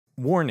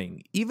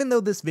Warning, even though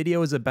this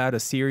video is about a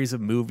series of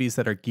movies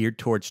that are geared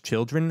towards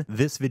children,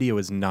 this video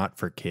is not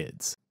for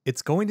kids.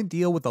 It's going to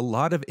deal with a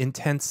lot of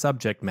intense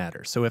subject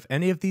matter, so if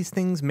any of these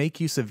things make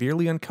you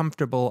severely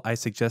uncomfortable, I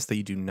suggest that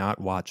you do not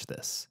watch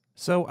this.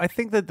 So I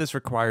think that this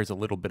requires a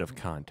little bit of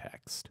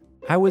context.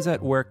 I was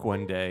at work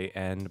one day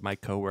and my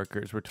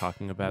coworkers were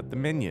talking about the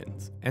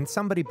Minions. And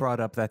somebody brought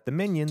up that the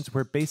Minions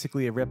were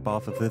basically a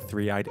ripoff of the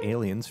three-eyed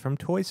aliens from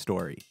Toy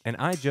Story. And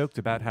I joked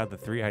about how the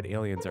three-eyed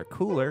aliens are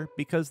cooler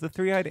because the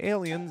three-eyed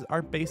aliens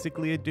are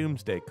basically a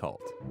doomsday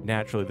cult.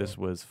 Naturally, this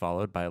was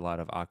followed by a lot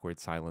of awkward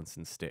silence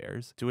and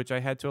stares, to which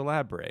I had to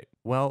elaborate.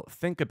 Well,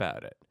 think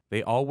about it.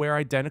 They all wear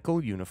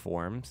identical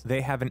uniforms, they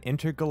have an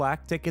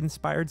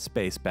intergalactic-inspired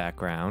space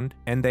background,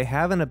 and they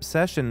have an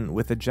obsession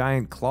with a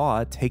giant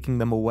claw taking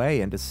them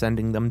away and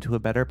sending them to a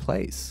better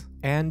place.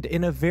 And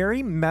in a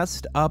very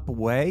messed up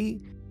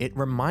way, it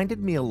reminded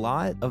me a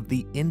lot of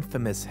the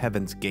infamous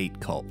Heaven's Gate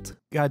cult.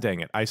 God dang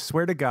it, I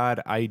swear to God,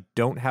 I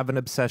don't have an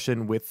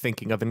obsession with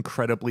thinking of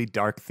incredibly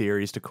dark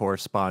theories to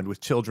correspond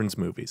with children's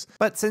movies.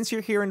 But since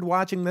you're here and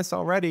watching this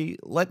already,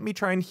 let me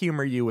try and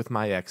humor you with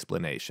my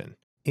explanation.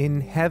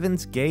 In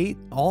Heaven's Gate,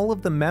 all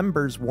of the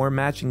members wore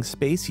matching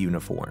space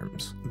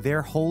uniforms.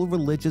 Their whole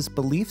religious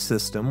belief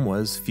system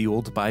was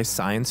fueled by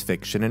science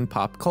fiction and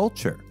pop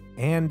culture.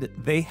 And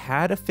they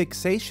had a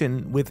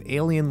fixation with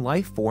alien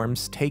life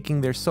forms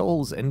taking their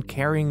souls and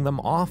carrying them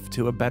off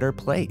to a better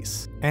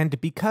place. And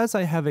because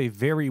I have a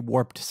very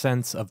warped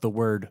sense of the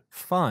word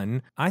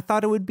fun, I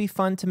thought it would be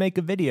fun to make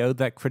a video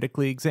that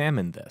critically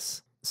examined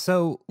this.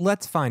 So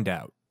let's find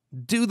out.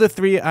 Do the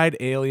three-eyed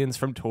aliens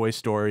from Toy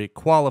Story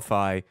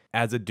qualify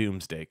as a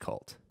doomsday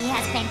cult? He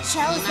has been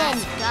chosen.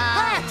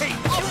 Hey,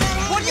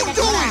 what are you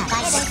doing?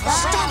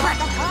 Stop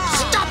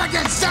it! Stop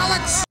again,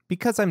 zealots!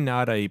 Because I'm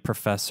not a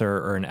professor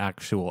or an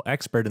actual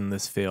expert in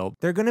this field,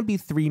 there are going to be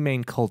three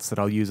main cults that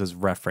I'll use as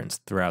reference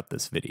throughout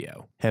this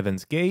video.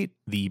 Heaven's Gate,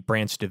 the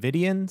Branch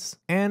Davidians,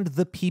 and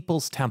the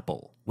People's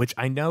Temple, which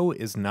I know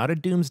is not a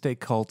doomsday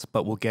cult,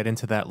 but we'll get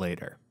into that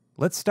later.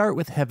 Let's start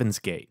with Heaven's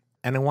Gate.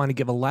 And I want to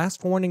give a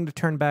last warning to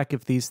turn back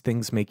if these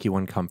things make you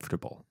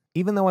uncomfortable.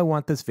 Even though I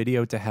want this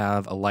video to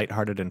have a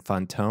lighthearted and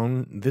fun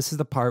tone, this is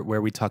the part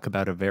where we talk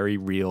about a very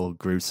real,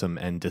 gruesome,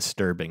 and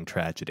disturbing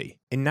tragedy.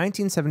 In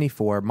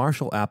 1974,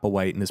 Marshall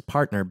Applewhite and his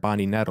partner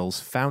Bonnie Nettles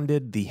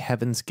founded the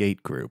Heaven's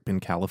Gate group in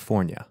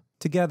California.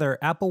 Together,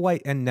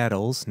 Applewhite and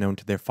Nettles, known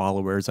to their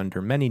followers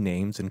under many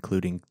names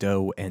including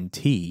Doe and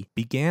T,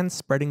 began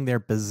spreading their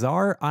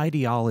bizarre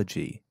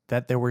ideology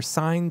that there were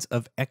signs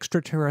of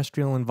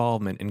extraterrestrial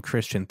involvement in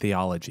Christian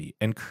theology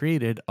and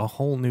created a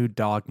whole new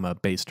dogma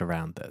based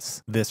around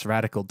this. This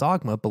radical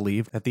dogma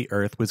believed that the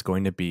Earth was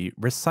going to be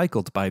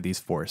recycled by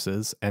these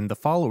forces, and the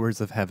followers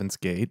of Heaven's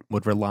Gate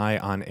would rely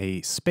on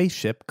a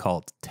spaceship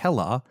called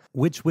Tela,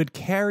 which would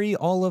carry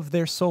all of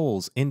their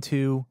souls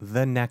into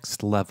the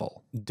next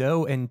level.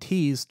 Doe and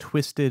T's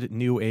twisted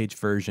New Age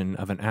version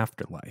of an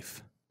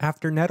afterlife.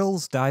 After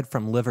Nettles died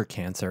from liver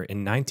cancer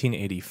in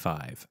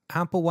 1985,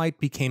 Applewhite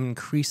became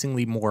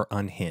increasingly more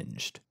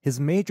unhinged.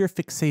 His major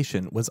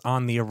fixation was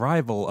on the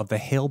arrival of the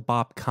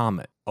Hale-Bopp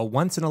comet, a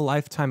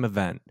once-in-a-lifetime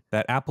event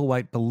that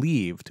Applewhite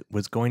believed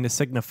was going to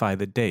signify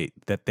the date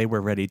that they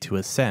were ready to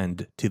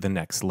ascend to the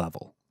next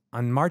level.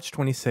 On March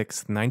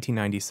 26,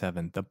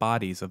 1997, the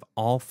bodies of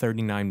all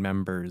 39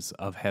 members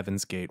of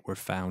Heaven's Gate were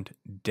found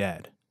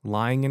dead.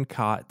 Lying in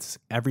cots,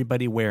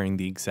 everybody wearing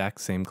the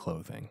exact same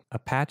clothing. A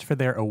patch for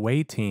their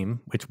away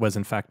team, which was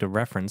in fact a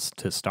reference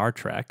to Star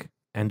Trek,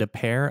 and a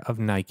pair of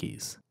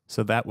Nikes,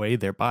 so that way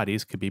their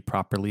bodies could be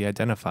properly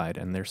identified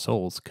and their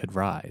souls could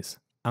rise.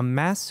 A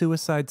mass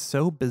suicide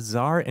so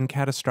bizarre and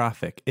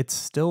catastrophic, it's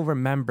still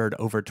remembered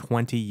over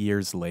 20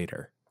 years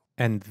later.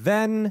 And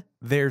then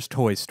there's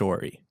Toy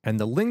Story,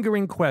 and the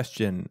lingering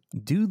question,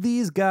 do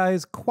these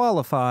guys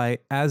qualify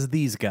as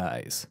these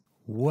guys?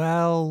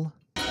 Well,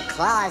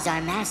 Claw is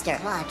our master.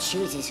 Claw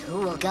chooses who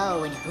will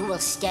go and who will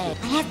stay.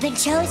 I have been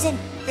chosen.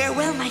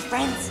 Farewell, my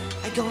friends.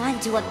 I go on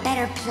to a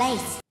better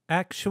place.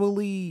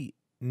 actually,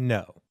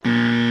 no.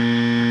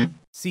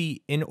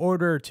 See, in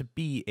order to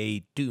be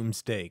a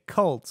doomsday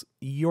cult,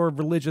 your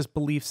religious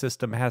belief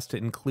system has to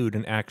include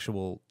an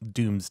actual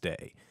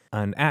doomsday,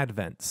 an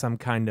advent, some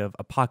kind of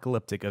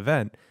apocalyptic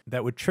event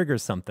that would trigger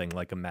something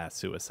like a mass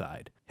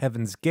suicide.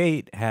 Heaven's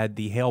Gate had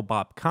the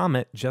Hale-Bopp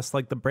comet, just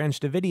like the Branch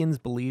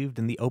Davidians believed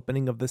in the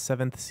opening of the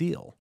Seventh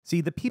Seal. See,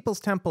 the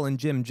People's Temple and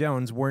Jim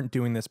Jones weren't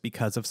doing this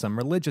because of some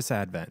religious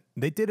advent.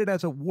 They did it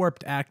as a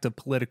warped act of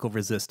political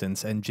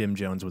resistance, and Jim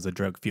Jones was a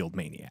drug-fueled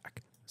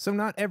maniac. So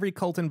not every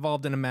cult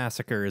involved in a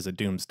massacre is a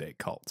doomsday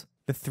cult.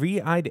 The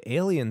three-eyed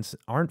aliens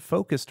aren't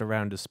focused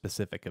around a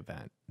specific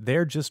event.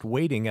 They're just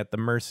waiting at the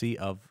mercy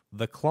of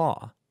the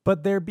Claw.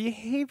 But their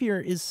behavior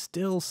is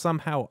still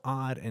somehow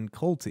odd and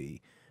culty.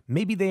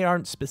 Maybe they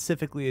aren't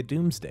specifically a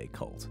doomsday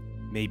cult.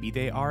 Maybe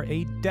they are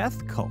a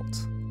death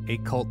cult. A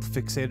cult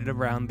fixated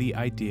around the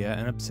idea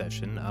and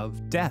obsession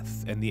of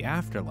death and the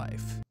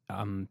afterlife.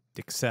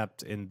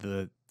 Except in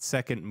the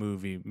second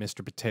movie,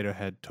 Mr. Potato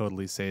Head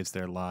totally saves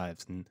their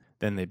lives, and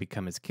then they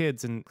become his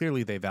kids, and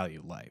clearly they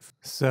value life.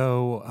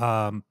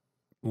 So,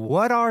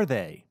 What are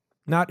they?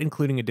 Not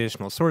including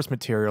additional source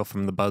material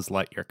from the Buzz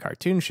Lightyear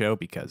cartoon show,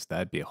 because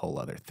that'd be a whole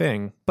other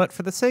thing. But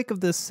for the sake of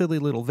this silly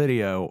little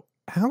video,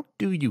 how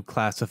do you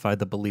classify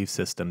the belief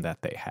system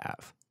that they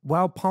have?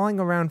 While pawing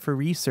around for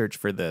research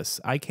for this,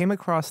 I came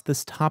across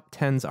this Top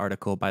 10s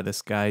article by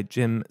this guy,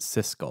 Jim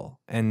Ciscell,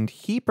 and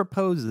he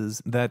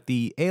proposes that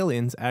the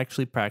aliens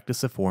actually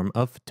practice a form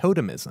of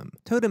totemism.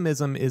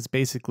 Totemism is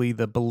basically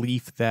the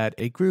belief that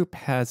a group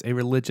has a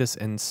religious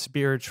and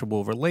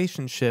spiritual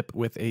relationship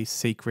with a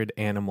sacred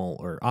animal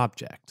or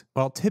object.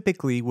 While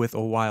typically with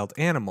a wild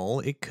animal,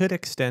 it could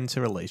extend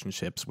to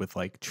relationships with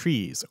like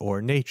trees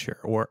or nature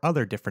or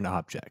other different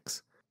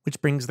objects. Which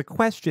brings the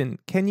question,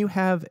 can you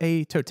have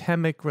a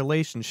totemic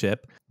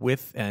relationship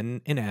with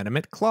an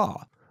inanimate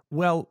claw?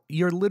 Well,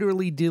 you're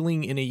literally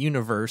dealing in a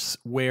universe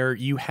where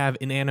you have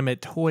inanimate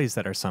toys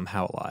that are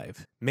somehow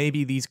alive.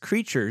 Maybe these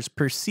creatures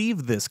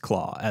perceive this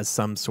claw as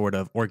some sort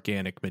of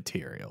organic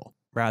material,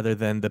 rather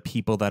than the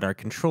people that are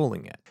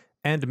controlling it.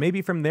 And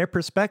maybe from their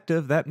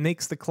perspective, that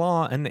makes the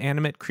claw an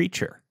animate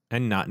creature,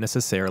 and not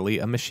necessarily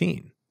a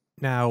machine.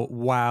 Now,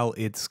 while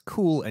it's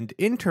cool and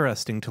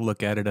interesting to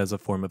look at it as a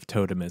form of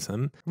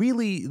totemism,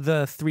 really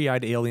the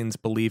three-eyed aliens'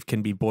 belief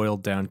can be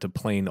boiled down to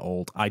plain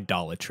old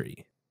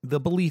idolatry. The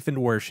belief and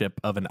worship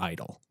of an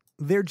idol.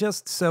 They're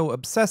just so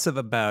obsessive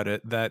about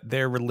it that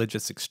their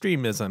religious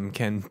extremism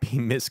can be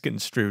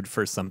misconstrued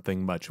for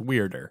something much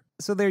weirder.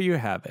 So there you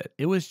have it.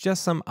 It was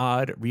just some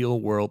odd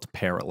real-world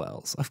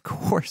parallels. Of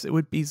course, it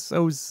would be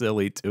so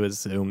silly to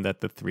assume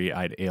that the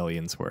three-eyed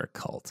aliens were a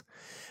cult.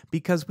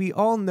 Because we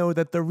all know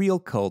that the real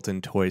cult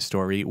in Toy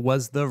Story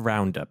was the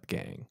Roundup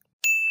Gang.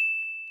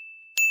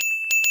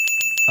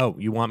 Oh,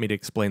 you want me to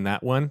explain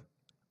that one?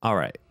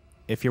 Alright,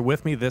 if you're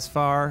with me this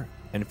far,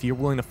 and if you're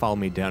willing to follow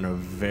me down a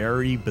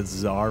very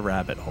bizarre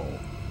rabbit hole,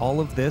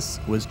 all of this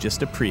was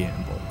just a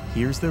preamble.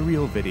 Here's the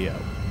real video,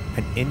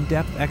 an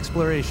in-depth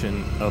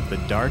exploration of the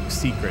dark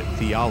secret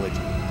theology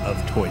of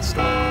Toy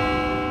Story.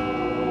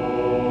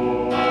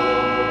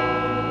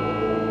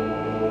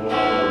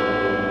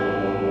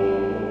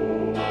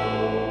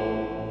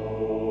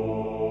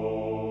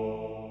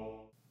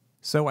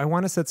 So I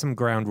want to set some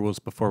ground rules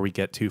before we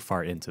get too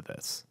far into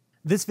this.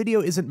 This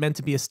video isn't meant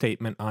to be a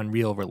statement on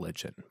real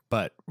religion,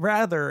 but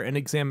rather an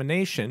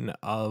examination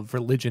of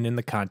religion in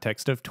the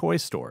context of Toy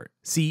Story.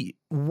 See,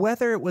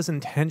 whether it was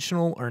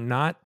intentional or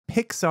not,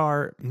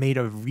 Pixar made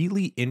a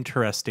really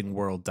interesting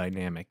world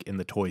dynamic in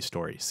the Toy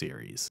Story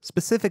series,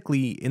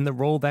 specifically in the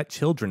role that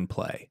children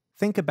play.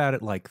 Think about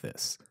it like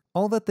this.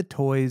 All that the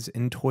toys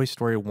in Toy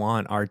Story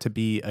want are to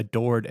be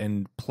adored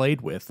and played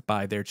with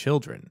by their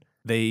children.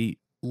 They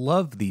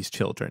love these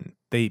children.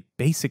 They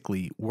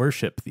basically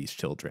worship these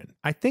children.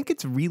 I think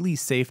it's really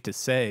safe to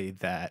say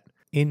that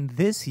in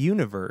this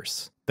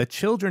universe, the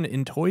children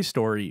in Toy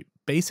Story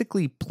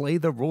basically play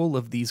the role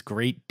of these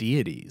great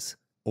deities,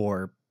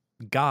 or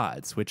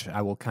gods, which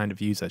I will kind of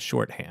use as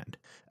shorthand.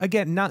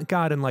 Again, not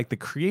God in like the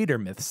creator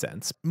myth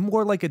sense,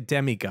 more like a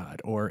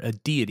demigod or a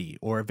deity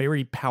or a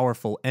very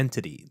powerful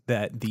entity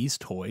that these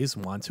toys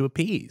want to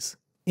appease.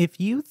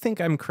 If you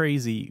think I'm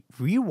crazy,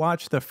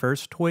 rewatch the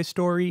first Toy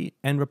Story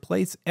and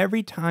replace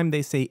every time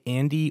they say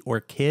Andy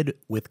or kid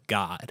with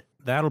God.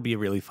 That'll be a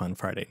really fun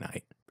Friday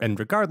night. And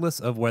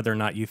regardless of whether or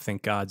not you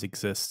think gods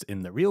exist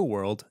in the real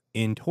world,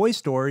 in Toy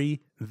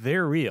Story,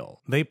 they're real.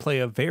 They play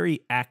a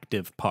very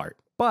active part.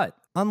 But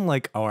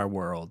unlike our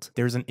world,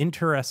 there's an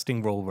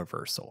interesting role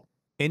reversal.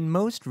 In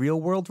most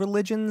real-world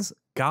religions,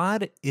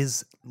 God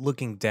is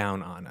looking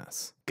down on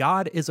us.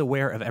 God is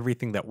aware of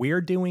everything that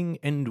we're doing,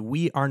 and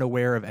we aren't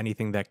aware of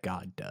anything that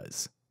God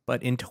does.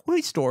 But in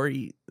Toy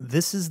Story,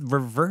 this is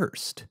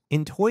reversed.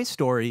 In Toy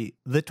Story,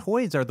 the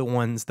toys are the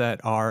ones that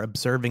are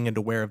observing and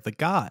aware of the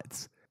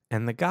gods,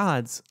 and the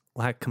gods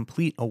lack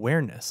complete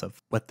awareness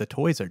of what the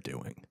toys are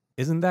doing.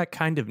 Isn't that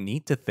kind of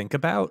neat to think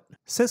about?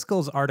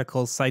 Ciscell's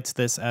article cites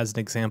this as an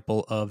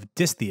example of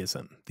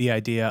dystheism, the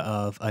idea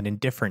of an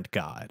indifferent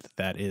god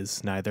that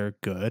is neither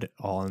good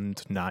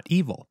and not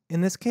evil.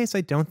 In this case,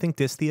 I don't think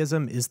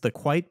dystheism is the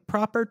quite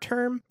proper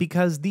term,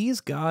 because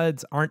these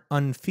gods aren't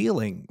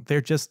unfeeling,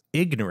 they're just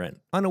ignorant.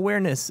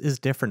 Unawareness is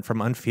different from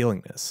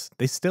unfeelingness.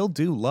 They still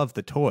do love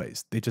the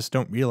toys, they just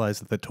don't realize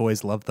that the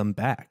toys love them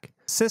back.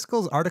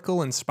 Ciscell's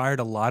article inspired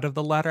a lot of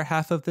the latter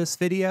half of this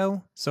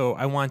video, so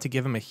I want to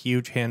give him a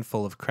huge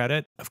handful of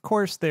credit. Of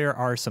course, there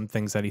are some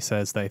things that he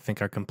says that I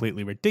think are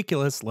completely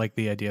ridiculous, like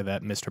the idea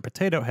that Mr.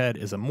 Potato Head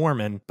is a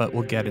Mormon, but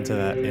we'll get into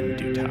that in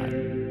due time.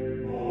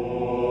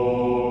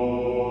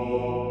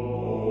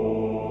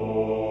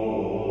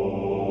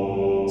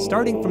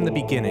 Starting from the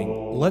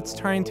beginning, let's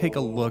try and take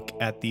a look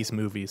at these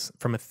movies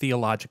from a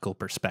theological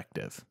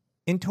perspective.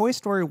 In Toy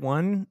Story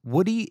 1,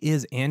 Woody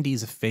is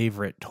Andy's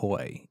favorite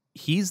toy.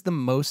 He's the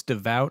most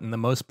devout and the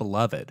most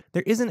beloved.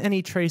 There isn't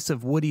any trace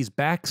of Woody's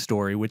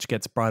backstory, which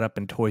gets brought up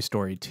in Toy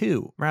Story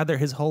 2. Rather,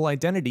 his whole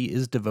identity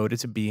is devoted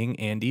to being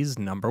Andy's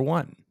number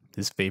one,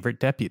 his favorite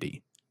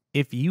deputy.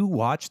 If you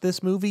watch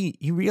this movie,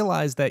 you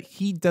realize that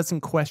he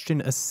doesn't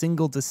question a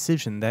single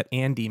decision that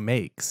Andy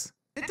makes.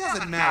 It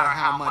doesn't matter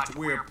how much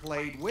we're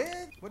played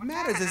with. What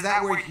matters is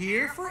that we're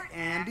here for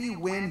Andy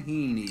when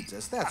he needs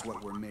us. That's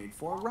what we're made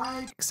for,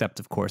 right? Except,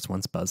 of course,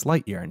 once Buzz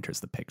Lightyear enters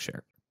the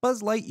picture.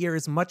 Buzz Lightyear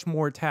is much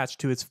more attached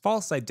to his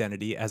false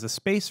identity as a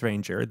space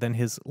ranger than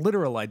his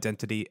literal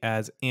identity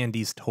as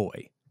Andy's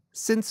toy.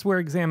 Since we're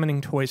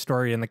examining Toy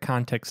Story in the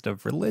context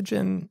of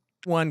religion,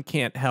 one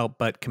can't help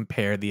but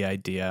compare the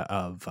idea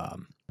of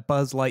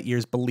Buzz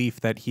Lightyear's belief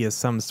that he is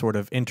some sort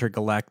of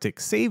intergalactic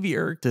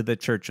savior to the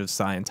Church of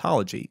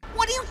Scientology.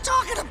 What are you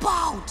talking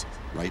about?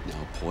 Right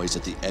now, poised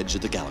at the edge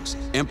of the galaxy,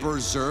 Emperor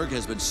Zurg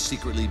has been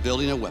secretly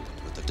building a weapon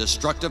with the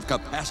destructive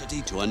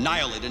capacity to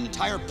annihilate an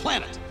entire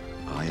planet.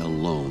 I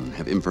alone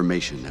have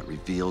information that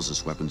reveals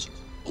this weapon's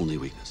only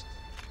weakness.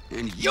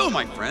 And you,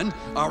 my friend,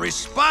 are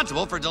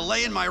responsible for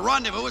delaying my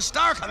rendezvous with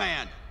Star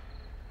Command.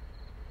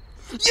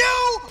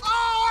 You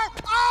are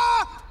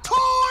a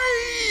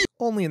toy!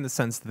 Only in the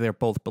sense that they're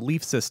both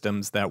belief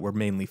systems that were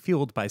mainly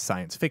fueled by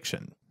science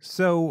fiction.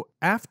 So,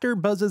 after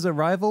Buzz's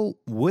arrival,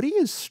 Woody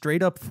is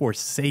straight up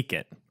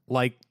forsaken.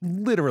 Like,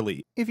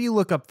 literally, if you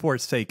look up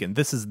forsaken,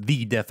 this is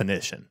the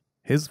definition.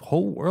 His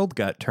whole world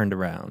got turned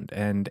around,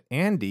 and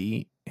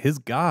Andy, his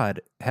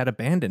god, had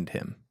abandoned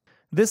him.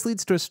 This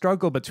leads to a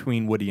struggle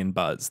between Woody and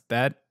Buzz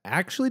that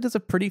actually does a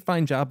pretty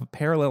fine job of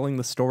paralleling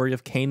the story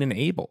of Cain and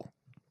Abel.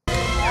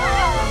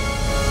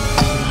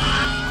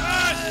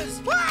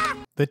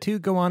 The two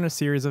go on a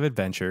series of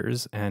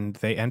adventures, and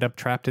they end up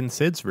trapped in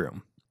Sid's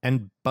room.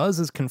 And Buzz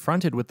is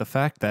confronted with the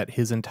fact that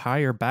his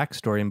entire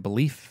backstory and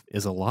belief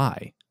is a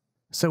lie.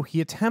 So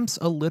he attempts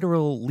a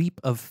literal leap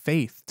of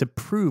faith to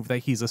prove that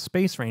he's a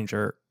space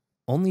ranger,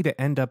 only to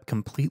end up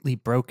completely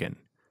broken,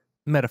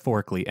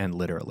 metaphorically and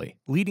literally,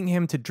 leading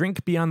him to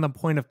drink beyond the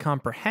point of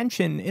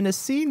comprehension in a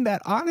scene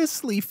that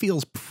honestly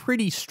feels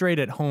pretty straight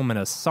at home in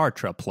a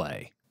Sartre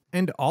play.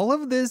 And all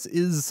of this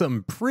is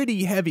some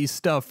pretty heavy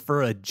stuff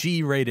for a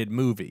G-rated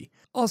movie.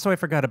 Also, I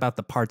forgot about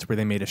the parts where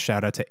they made a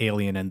shout out to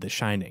Alien and The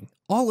Shining.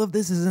 All of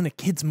this is in a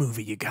kid's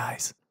movie, you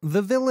guys.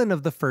 The villain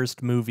of the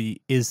first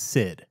movie is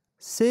Sid.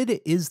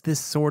 Sid is this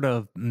sort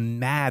of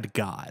mad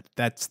god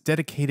that's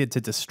dedicated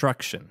to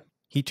destruction.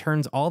 He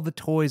turns all the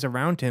toys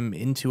around him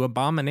into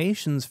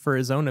abominations for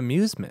his own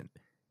amusement.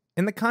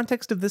 In the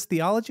context of this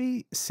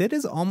theology, Sid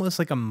is almost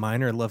like a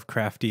minor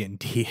Lovecraftian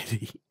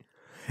deity.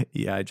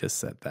 Yeah, I just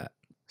said that.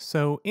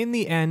 So in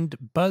the end,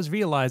 Buzz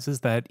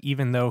realizes that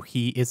even though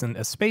he isn't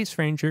a space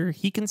ranger,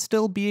 he can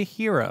still be a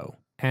hero.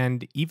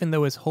 And even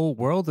though his whole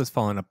world has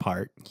fallen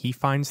apart, he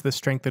finds the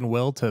strength and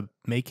will to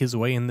make his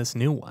way in this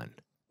new one.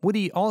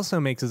 Woody also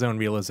makes his own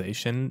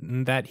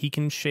realization that he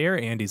can share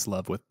Andy's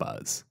love with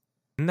Buzz.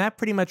 And that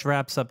pretty much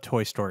wraps up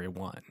Toy Story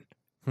 1.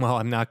 Well,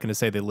 I'm not going to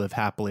say they live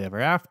happily ever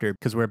after,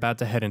 because we're about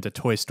to head into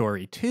Toy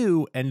Story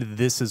 2, and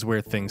this is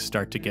where things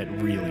start to get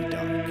really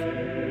dark.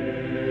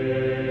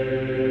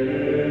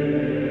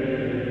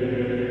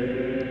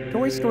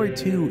 Toy Story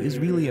 2 is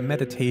really a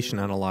meditation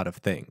on a lot of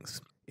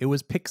things. It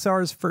was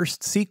Pixar's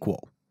first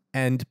sequel,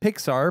 and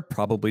Pixar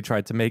probably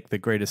tried to make the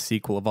greatest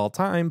sequel of all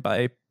time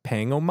by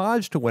paying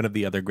homage to one of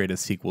the other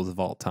greatest sequels of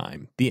all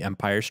time, The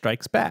Empire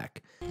Strikes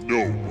Back.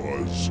 No,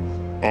 Buzz.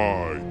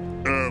 I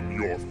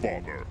am your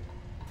father.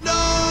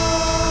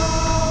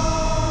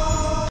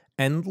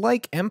 And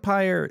like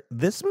Empire,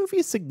 this movie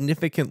is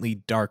significantly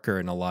darker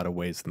in a lot of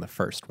ways than the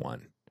first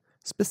one.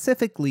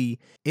 Specifically,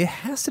 it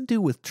has to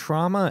do with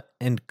trauma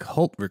and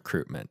cult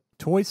recruitment.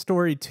 Toy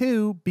Story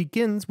 2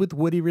 begins with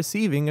Woody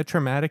receiving a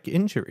traumatic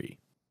injury,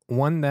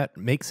 one that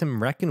makes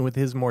him reckon with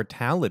his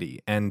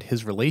mortality and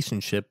his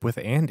relationship with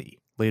Andy.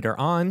 Later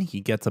on, he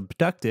gets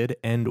abducted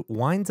and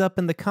winds up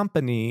in the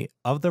company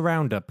of the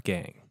Roundup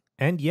Gang.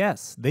 And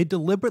yes, they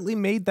deliberately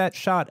made that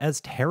shot as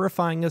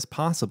terrifying as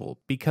possible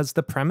because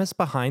the premise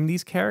behind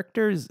these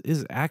characters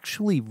is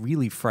actually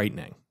really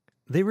frightening.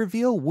 They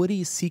reveal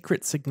Woody's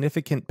secret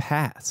significant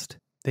past.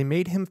 They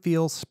made him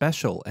feel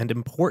special and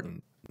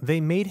important. They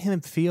made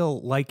him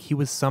feel like he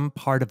was some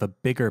part of a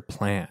bigger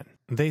plan.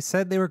 They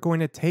said they were going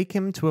to take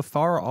him to a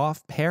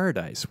far-off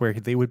paradise where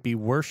they would be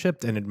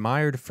worshipped and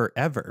admired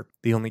forever.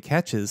 The only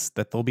catch is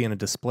that they'll be in a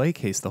display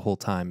case the whole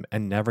time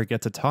and never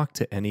get to talk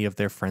to any of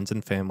their friends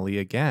and family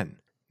again.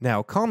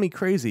 Now, call me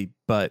crazy,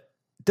 but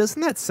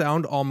doesn't that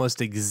sound almost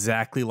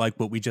exactly like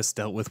what we just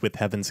dealt with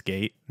Heaven's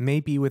Gate?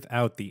 Maybe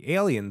without the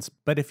aliens,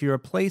 but if you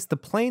replace the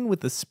plane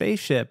with the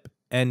spaceship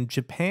and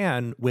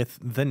Japan with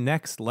the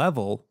next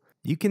level,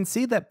 you can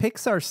see that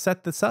Pixar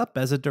set this up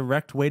as a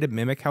direct way to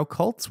mimic how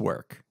cults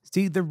work.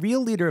 See, the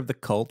real leader of the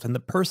cult and the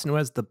person who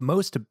has the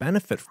most to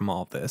benefit from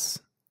all this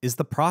is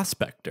the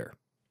prospector.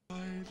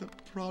 The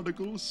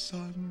prodigal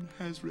son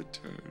has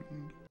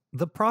returned.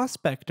 The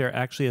prospector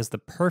actually has the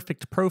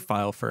perfect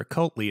profile for a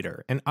cult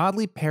leader and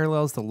oddly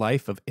parallels the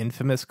life of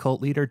infamous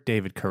cult leader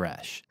David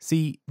Koresh.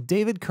 See,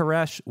 David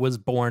Koresh was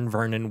born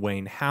Vernon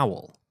Wayne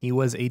Howell. He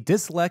was a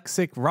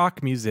dyslexic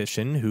rock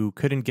musician who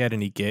couldn't get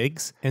any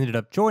gigs, ended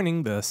up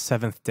joining the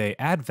Seventh-day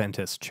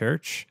Adventist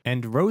Church,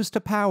 and rose to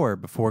power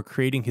before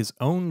creating his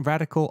own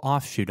radical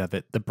offshoot of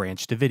it, the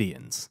Branch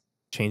Davidians,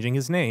 changing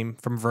his name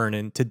from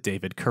Vernon to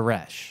David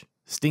Koresh.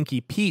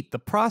 Stinky Pete, the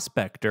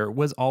prospector,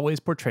 was always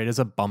portrayed as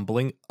a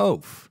bumbling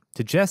oaf.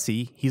 To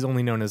Jesse, he's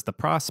only known as the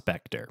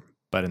prospector,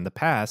 but in the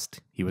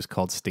past, he was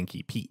called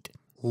Stinky Pete.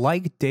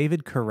 Like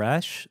David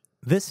Koresh,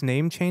 this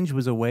name change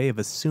was a way of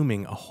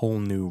assuming a whole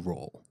new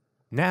role.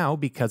 Now,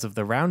 because of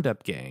the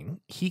Roundup Gang,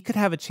 he could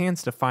have a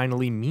chance to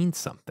finally mean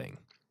something.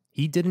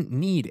 He didn't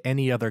need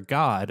any other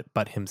god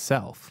but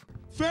himself.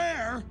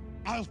 Fair?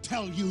 I'll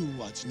tell you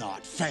what's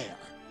not fair.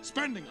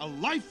 Spending a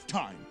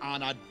lifetime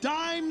on a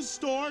dime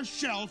store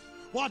shelf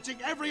watching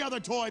every other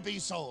toy be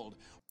sold.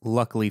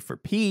 Luckily for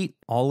Pete,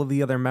 all of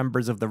the other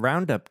members of the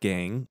Roundup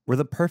Gang were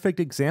the perfect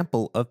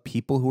example of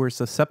people who are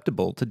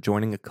susceptible to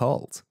joining a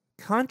cult.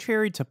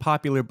 Contrary to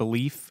popular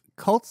belief,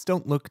 cults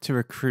don't look to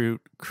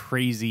recruit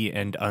crazy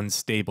and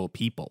unstable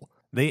people.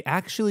 They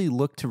actually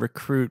look to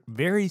recruit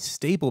very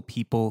stable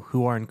people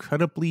who are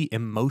incredibly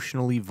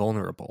emotionally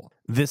vulnerable.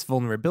 This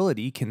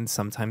vulnerability can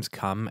sometimes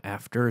come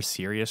after a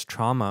serious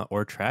trauma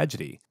or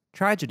tragedy.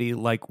 Tragedy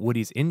like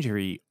Woody's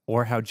injury,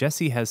 or how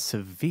Jessie has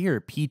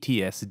severe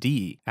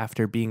PTSD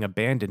after being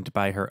abandoned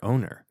by her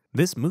owner.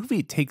 This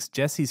movie takes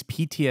Jessie's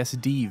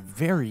PTSD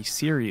very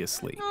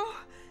seriously. No,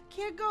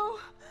 can't go.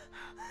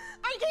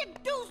 I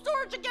can't do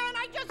storage again,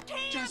 I just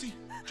can't! Jessie!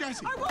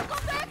 I won't go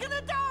back in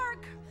the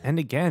dark! And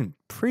again,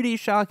 pretty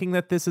shocking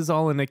that this is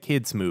all in a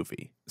kid's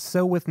movie.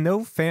 So with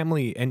no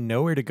family and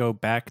nowhere to go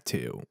back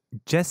to,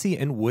 Jessie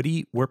and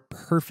Woody were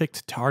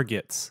perfect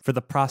targets for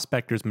the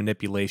prospector's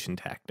manipulation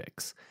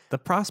tactics. The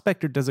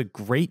prospector does a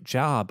great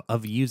job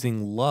of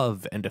using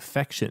love and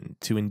affection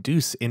to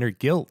induce inner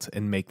guilt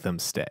and make them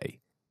stay.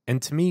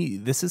 And to me,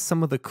 this is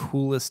some of the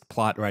coolest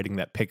plot writing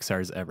that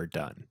Pixar's ever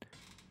done.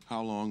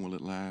 How long will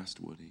it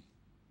last, Woody?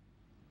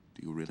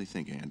 Do you really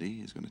think Andy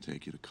is going to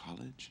take you to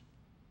college?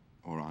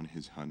 Or on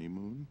his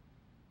honeymoon?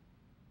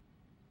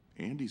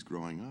 Andy's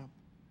growing up,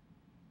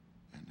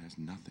 and there's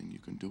nothing you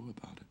can do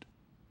about it.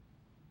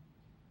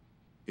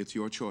 It's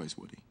your choice,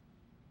 Woody.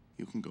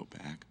 You can go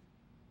back,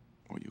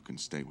 or you can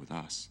stay with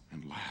us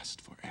and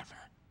last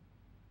forever.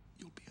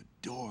 You'll be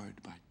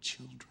adored by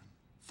children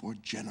for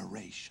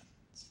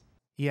generations.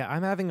 Yeah,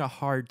 I'm having a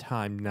hard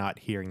time not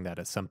hearing that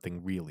as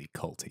something really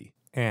culty.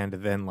 And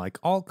then, like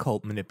all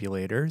cult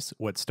manipulators,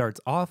 what starts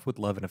off with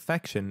love and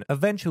affection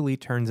eventually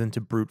turns into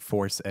brute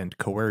force and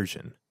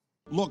coercion.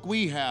 Look,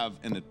 we have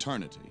an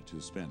eternity to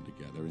spend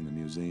together in the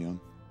museum.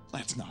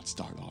 Let's not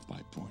start off by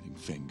pointing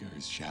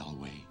fingers, shall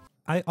we?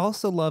 I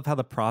also love how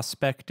the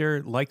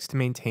prospector likes to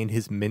maintain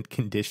his mint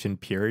condition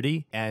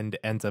purity and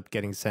ends up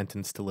getting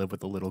sentenced to live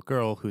with a little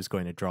girl who's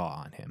going to draw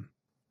on him.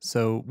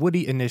 So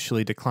Woody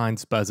initially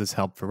declines Buzz's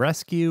help for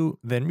rescue,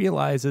 then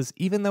realizes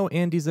even though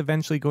Andy's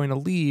eventually going to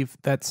leave,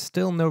 that's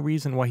still no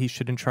reason why he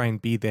shouldn't try and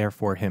be there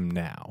for him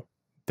now.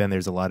 Then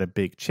there's a lot of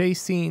big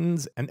chase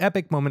scenes, an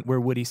epic moment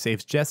where Woody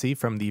saves Jessie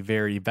from the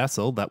very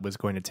vessel that was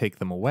going to take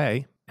them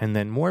away, and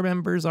then more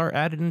members are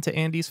added into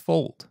Andy's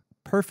fold,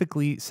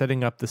 perfectly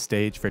setting up the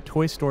stage for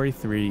Toy Story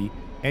 3,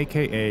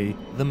 aka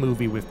the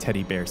movie with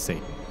Teddy Bear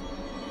Satan.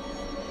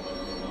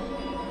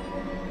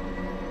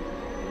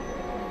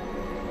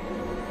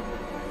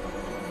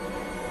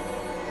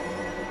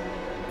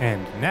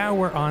 And now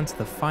we're on to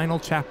the final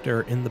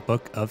chapter in the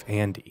book of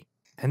Andy.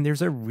 And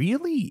there's a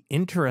really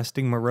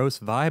interesting morose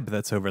vibe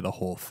that's over the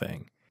whole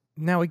thing.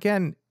 Now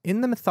again,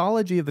 in the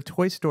mythology of the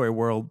Toy Story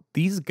world,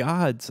 these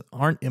gods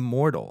aren't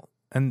immortal.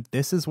 And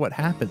this is what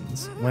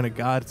happens when a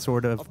god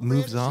sort of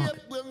moves on.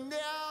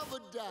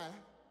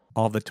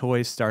 All the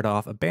toys start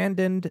off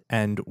abandoned,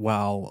 and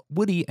while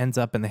Woody ends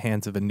up in the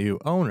hands of a new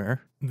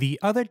owner, the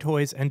other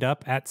toys end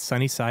up at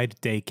Sunnyside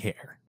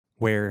Daycare,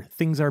 where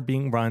things are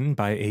being run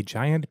by a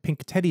giant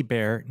pink teddy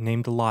bear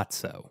named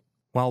Lotso.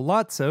 While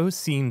Lotso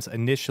seems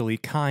initially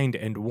kind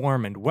and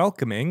warm and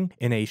welcoming,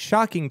 in a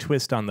shocking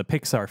twist on the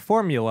Pixar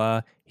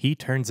formula, he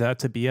turns out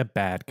to be a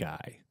bad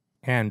guy.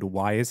 And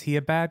why is he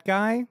a bad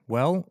guy?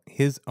 Well,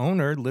 his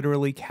owner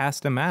literally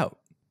cast him out.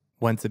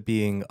 Once a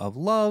being of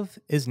love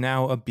is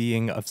now a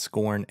being of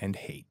scorn and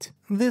hate.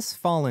 This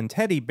fallen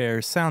teddy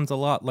bear sounds a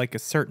lot like a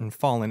certain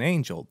fallen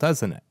angel,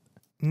 doesn't it?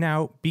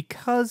 Now,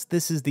 because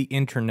this is the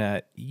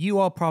internet, you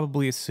all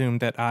probably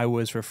assumed that I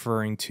was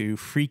referring to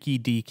Freaky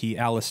Deaky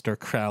Aleister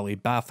Crowley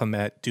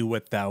Baphomet Do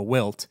What Thou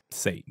Wilt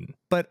Satan.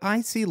 But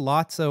I see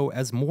Lotso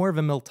as more of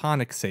a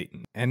Miltonic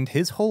Satan, and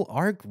his whole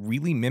arc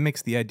really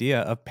mimics the idea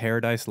of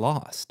Paradise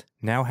Lost.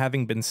 Now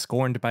having been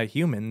scorned by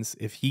humans,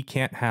 if he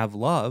can't have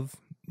love,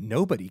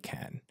 nobody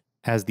can.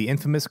 As the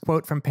infamous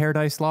quote from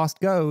Paradise Lost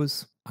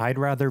goes, "I'd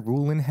rather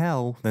rule in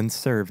hell than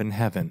serve in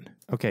heaven."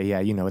 Okay, yeah,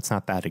 you know, it's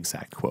not that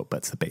exact quote, but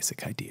it's the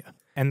basic idea.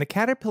 And the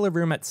Caterpillar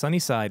Room at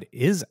Sunnyside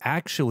is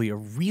actually a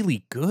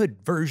really good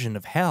version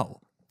of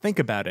hell. Think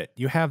about it.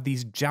 You have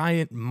these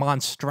giant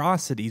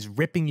monstrosities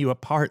ripping you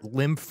apart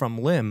limb from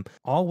limb,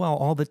 all while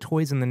all the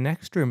toys in the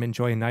next room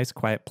enjoy a nice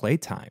quiet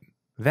playtime.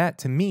 That,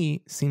 to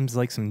me, seems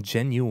like some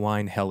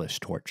genuine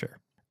hellish torture.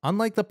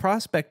 Unlike the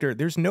Prospector,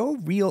 there's no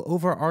real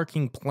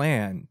overarching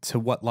plan to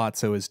what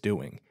Lotso is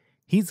doing.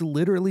 He's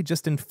literally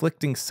just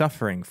inflicting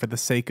suffering for the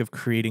sake of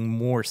creating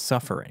more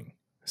suffering,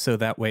 so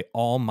that way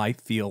all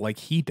might feel like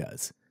he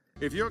does.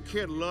 If your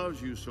kid loves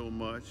you so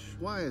much,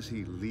 why is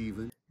he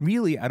leaving?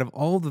 Really, out of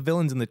all the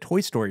villains in the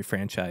Toy Story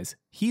franchise,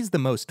 he's the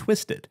most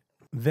twisted.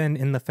 Then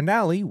in the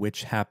finale,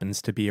 which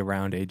happens to be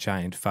around a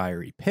giant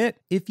fiery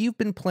pit, if you've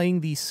been playing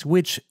the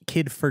Switch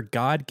Kid for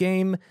God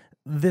game,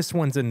 this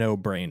one's a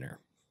no-brainer.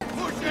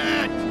 Push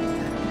it!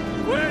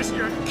 Where's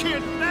your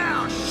kid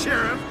now,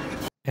 Sheriff?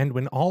 And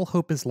when all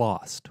hope is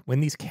lost, when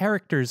these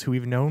characters who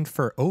we've known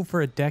for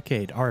over a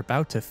decade are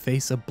about to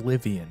face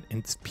oblivion in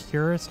its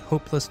purest,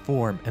 hopeless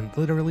form, and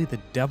literally the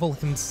devil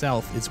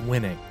himself is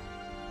winning,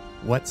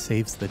 what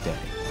saves the day?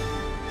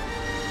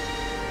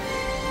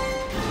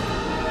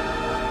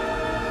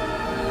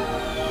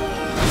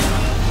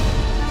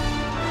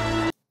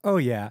 Oh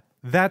yeah,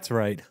 that's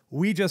right.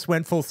 We just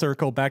went full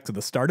circle back to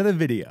the start of the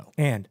video.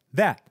 And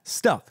that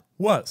stuff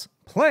was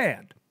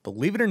planned.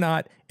 Believe it or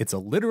not, it's a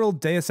literal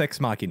Deus Ex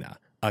Machina,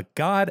 a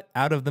god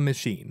out of the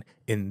machine.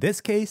 In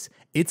this case,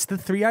 it's the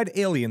three-eyed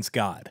aliens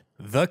god,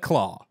 the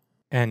Claw.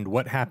 And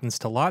what happens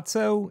to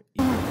Lotso?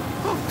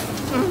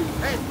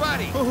 Hey,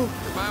 buddy, you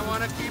might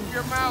want to keep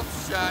your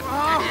mouth shut.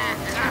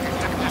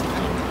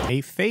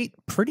 A fate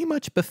pretty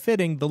much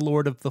befitting the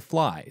Lord of the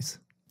Flies.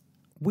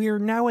 We're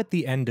now at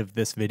the end of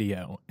this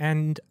video,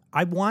 and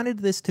I wanted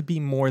this to be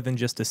more than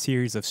just a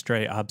series of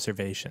stray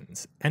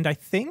observations. And I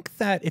think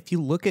that if you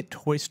look at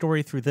Toy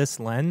Story through this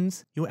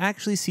lens, you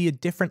actually see a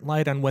different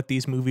light on what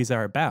these movies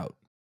are about.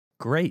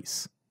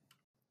 Grace.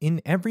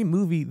 In every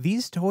movie,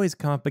 these toys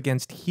come up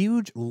against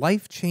huge,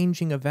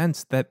 life-changing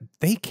events that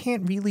they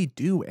can't really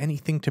do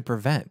anything to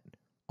prevent.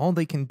 All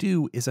they can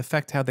do is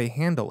affect how they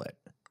handle it.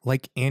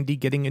 Like Andy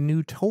getting a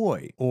new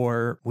toy,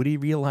 or Woody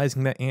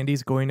realizing that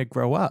Andy's going to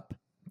grow up,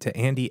 to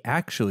Andy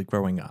actually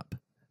growing up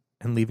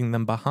and leaving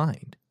them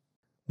behind.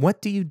 What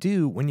do you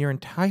do when your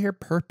entire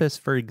purpose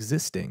for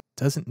existing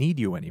doesn't need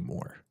you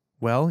anymore?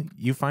 Well,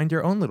 you find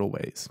your own little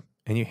ways,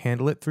 and you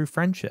handle it through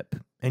friendship,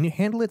 and you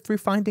handle it through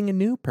finding a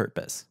new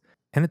purpose.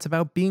 And it's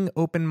about being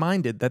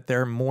open-minded that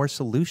there are more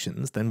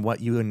solutions than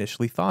what you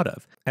initially thought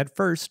of. At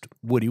first,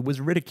 Woody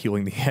was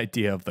ridiculing the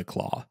idea of the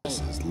Claw.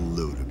 This is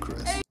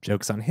ludicrous.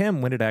 Joke's on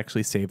him when it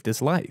actually saved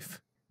his life.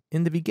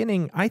 In the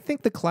beginning, I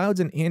think the clouds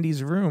in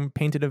Andy's room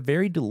painted a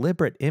very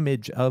deliberate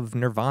image of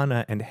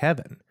nirvana and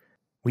heaven.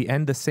 We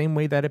end the same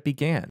way that it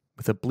began,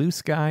 with a blue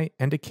sky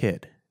and a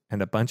kid,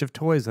 and a bunch of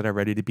toys that are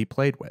ready to be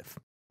played with.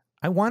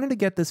 I wanted to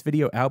get this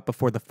video out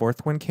before the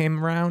fourth one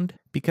came around,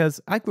 because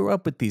I grew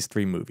up with these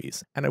three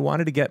movies, and I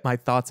wanted to get my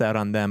thoughts out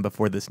on them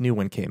before this new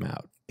one came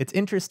out. It's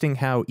interesting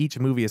how each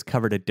movie has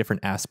covered a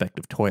different aspect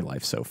of toy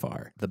life so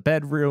far. The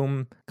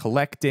bedroom,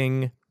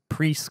 collecting,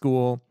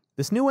 preschool.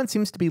 This new one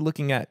seems to be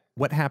looking at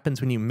what happens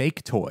when you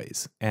make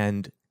toys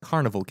and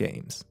carnival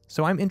games,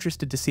 so I'm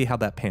interested to see how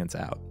that pans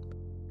out.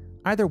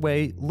 Either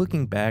way,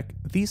 looking back,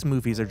 these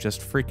movies are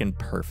just freaking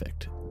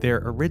perfect.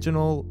 They're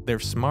original, they're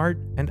smart,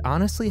 and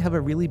honestly have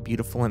a really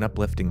beautiful and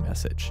uplifting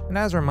message. And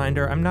as a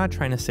reminder, I'm not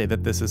trying to say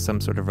that this is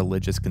some sort of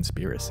religious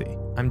conspiracy.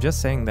 I'm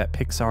just saying that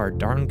Pixar are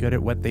darn good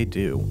at what they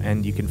do,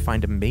 and you can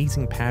find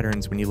amazing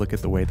patterns when you look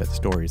at the way that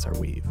stories are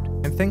weaved.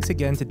 And thanks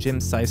again to Jim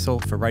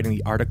Ciscell for writing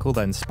the article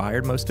that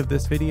inspired most of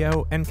this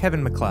video, and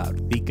Kevin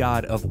MacLeod, the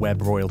god of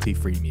web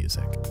royalty-free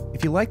music.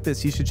 If you like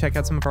this, you should check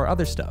out some of our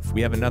other stuff.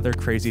 We have another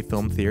crazy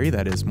film theory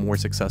that is more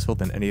successful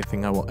than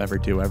anything I will ever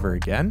do ever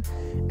again,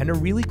 and a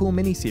really cool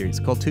mini-series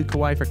called Too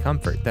Kawaii for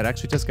Comfort that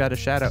actually just got a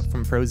shout out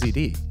from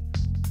ProZD.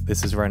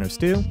 This is Rhino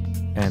Stew,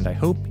 and I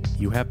hope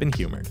you have been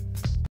humored.